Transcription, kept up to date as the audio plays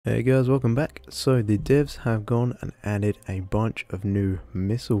Hey guys, welcome back. So the devs have gone and added a bunch of new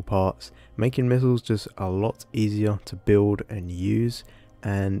missile parts, making missiles just a lot easier to build and use.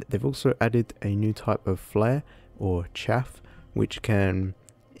 And they've also added a new type of flare or chaff, which can,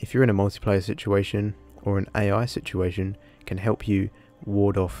 if you're in a multiplayer situation or an AI situation, can help you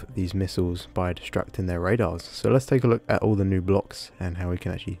ward off these missiles by distracting their radars. So let's take a look at all the new blocks and how we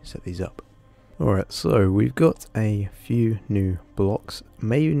can actually set these up. Alright, so we've got a few new blocks,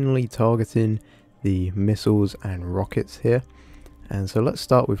 mainly targeting the missiles and rockets here. And so let's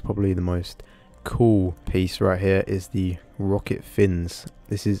start with probably the most cool piece right here is the rocket fins.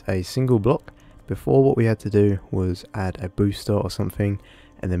 This is a single block. Before, what we had to do was add a booster or something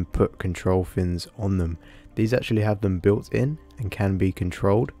and then put control fins on them. These actually have them built in and can be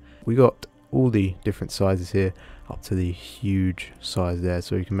controlled. We got all the different sizes here up to the huge size there,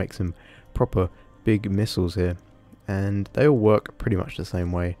 so you can make some proper big missiles here, and they all work pretty much the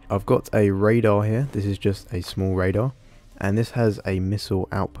same way. I've got a radar here. This is just a small radar, and this has a missile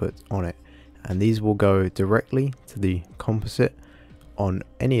output on it, and these will go directly to the composite on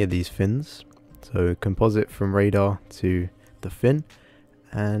any of these fins. So composite from radar to the fin,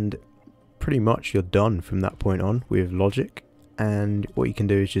 and pretty much you're done from that point on with logic. And what you can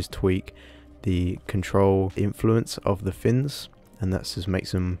do is just tweak the control influence of the fins, and that just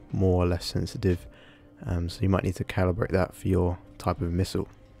makes them more or less sensitive. So you might need to calibrate that for your type of missile.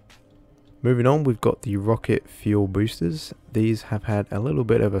 Moving on, we've got the rocket fuel boosters. These have had a little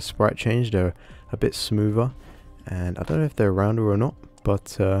bit of a sprite change. They're a bit smoother, and I don't know if they're rounder or not,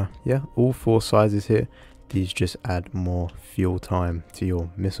 but yeah, all four sizes here. These just add more fuel time to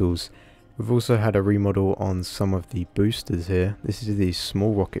your missiles. We've also had a remodel on some of the boosters here. This is the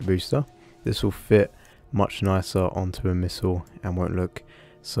small rocket booster. This will fit much nicer onto a missile and won't look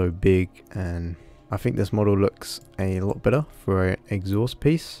so big, and I think this model looks a lot better for an exhaust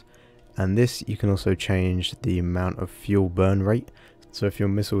piece. And this, you can also change the amount of fuel burn rate. So if your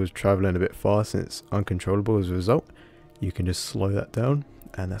missile is traveling a bit fast and it's uncontrollable as a result, you can just slow that down,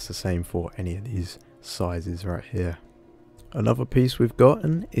 and that's the same for any of these sizes right here. Another piece we've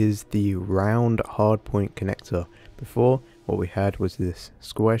gotten is the round hardpoint connector. Before, what we had was this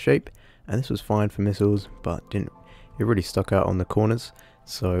square shape, and this was fine for missiles, but it really stuck out on the corners.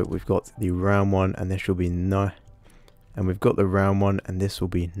 So we've got the round one, and this will be nice, and we've got the round one, and this will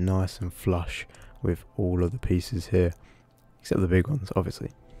be nice and flush with all of the pieces here, except the big ones, obviously.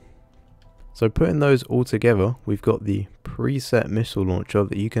 So putting those all together, we've got the preset missile launcher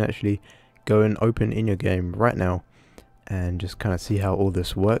that you can actually go and open in your game right now and just kind of see how all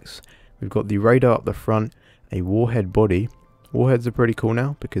this works. We've got the radar up the front, a warhead body. Warheads are pretty cool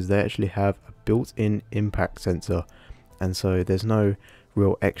now because they actually have a built-in impact sensor, and so there's no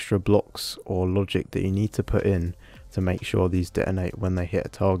real extra blocks or logic that you need to put in to make sure these detonate when they hit a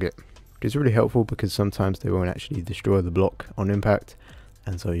target, which is really helpful because sometimes they won't actually destroy the block on impact,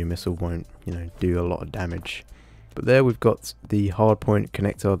 and so your missile won't, do a lot of damage. But there we've got the hardpoint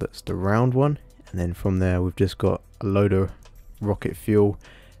connector, that's the round one, and then from there we've just got a load of rocket fuel,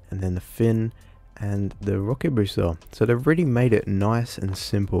 and then the fin and the rocket booster. So they've really made it nice and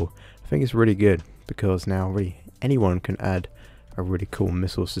simple. I think it's really good because now really anyone can add a really cool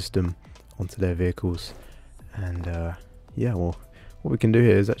missile system onto their vehicles. And yeah, well, what we can do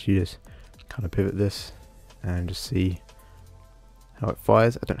here is actually just kind of pivot this and just see how it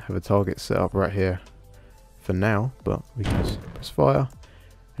fires. I don't have a target set up right here for now, but we can just press fire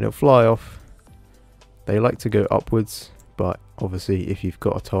and it'll fly off. They like to go upwards, but obviously if you've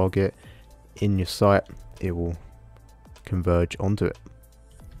got a target in your sight, it will converge onto it.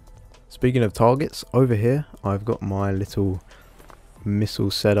 Speaking of targets, over here I've got my little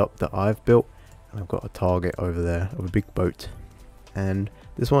missile setup that I've built, and I've got a target over there of a big boat, and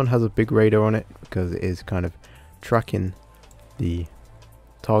this one has a big radar on it because it is kind of tracking the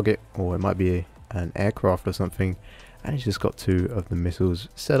target, or it might be an aircraft or something, and it's just got two of the missiles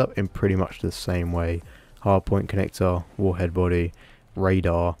set up in pretty much the same way: hardpoint connector, warhead body,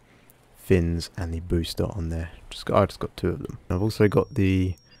 radar, fins, and the booster on there. I just got two of them. I've also got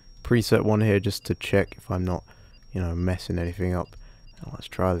the preset one here just to check if I'm not messing anything up. And let's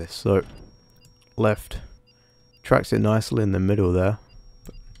try this. So left tracks it nicely in the middle there,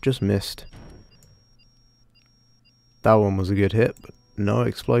 but just missed. That one was a good hit, but no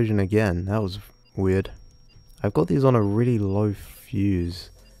explosion again. That was weird. I've got these on a really low fuse.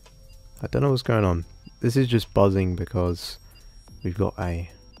 I don't know what's going on. This is just buzzing because we've got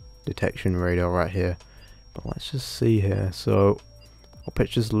a detection radar right here, but let's just see here. So I'll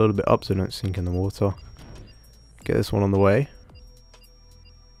pitch this a little bit up so I don't sink in the water. Get this one on the way.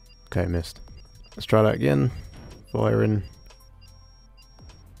 Okay, missed. Let's try that again. Firing.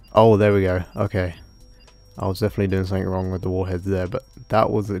 Oh, there we go. Okay. I was definitely doing something wrong with the warheads there, but that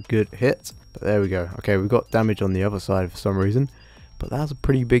was a good hit. But there we go. Okay, we've got damage on the other side for some reason, but that was a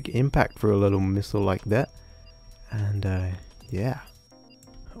pretty big impact for a little missile like that. And yeah.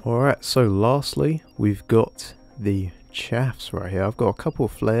 Alright, so lastly, we've got the Chaffs right here. I've got a couple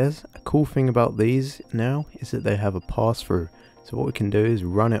of flares. A cool thing about these now is that they have a pass-through. So what we can do is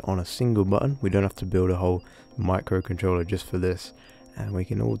run it on a single button. We don't have to build a whole microcontroller just for this. And we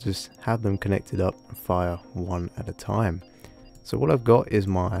can all just have them connected up and fire one at a time. So what I've got is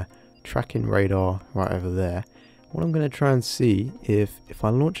my tracking radar right over there. What I'm going to try and see if I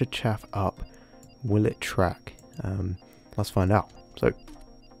launch a chaff up, will it track? Let's find out. So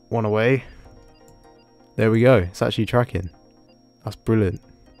one away. There we go. It's actually tracking. That's brilliant.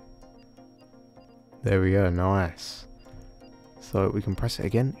 There we go. Nice. So we can press it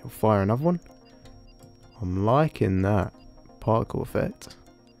again. It'll fire another one. I'm liking that particle effect.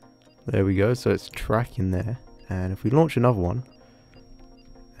 There we go. So it's tracking there. And if we launch another one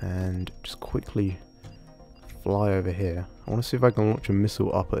and just quickly fly over here, I want to see if I can launch a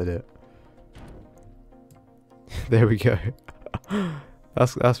missile up at it. There we go.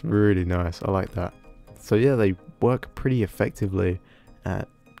 That's really nice. I like that. So yeah, they work pretty effectively at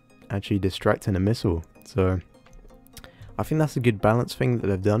actually distracting a missile. So I think that's a good balance thing that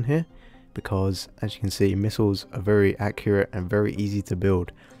they've done here, because as you can see, missiles are very accurate and very easy to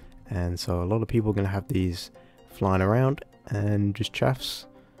build, and so a lot of people are going to have these flying around, and just Chaffs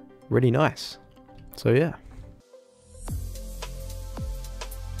really nice. So yeah.